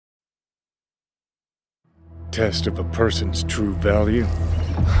Test of a person's true value?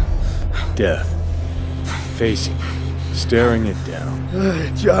 Death. Facing it, staring it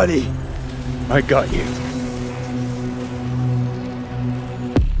down. Johnny! I got you.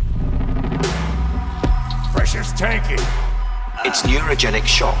 Pressure's tanking. It's neurogenic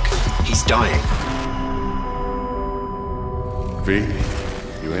shock. He's dying. V,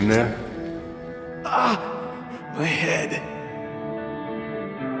 you in there? My head.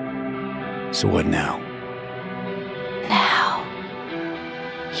 So what now? Now,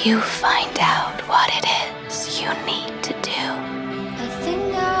 you find out what it is you need to do. A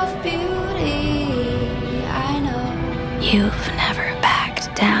thing of beauty, I know. You've never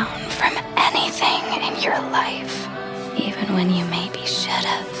backed down from anything in your life, even when you maybe should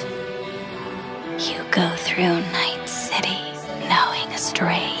have. You go through Night City knowing a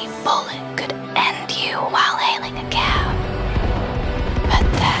stray bullet could end you while hailing a cab. But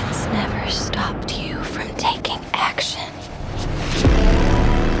that's never stopped you from taking action.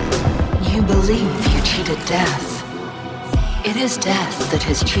 You believe you cheated death. It is death that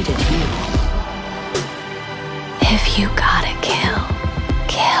has cheated you. If you gotta kill,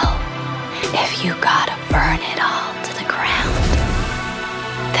 kill. If you gotta burn it all to the ground,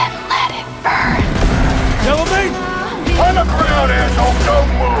 then let it burn. Gentlemen! On the ground, asshole! Don't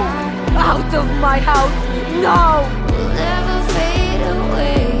move! Out of my house! No! Will never fade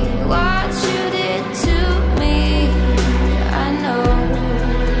away. What you did to me, I know.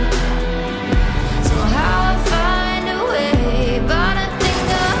 So how I find a way, but I think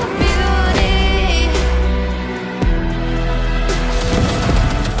of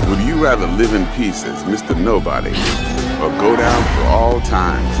beauty. Would you rather live in peace as Mr. Nobody, or go down for all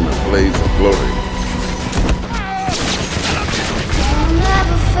times in a blaze of glory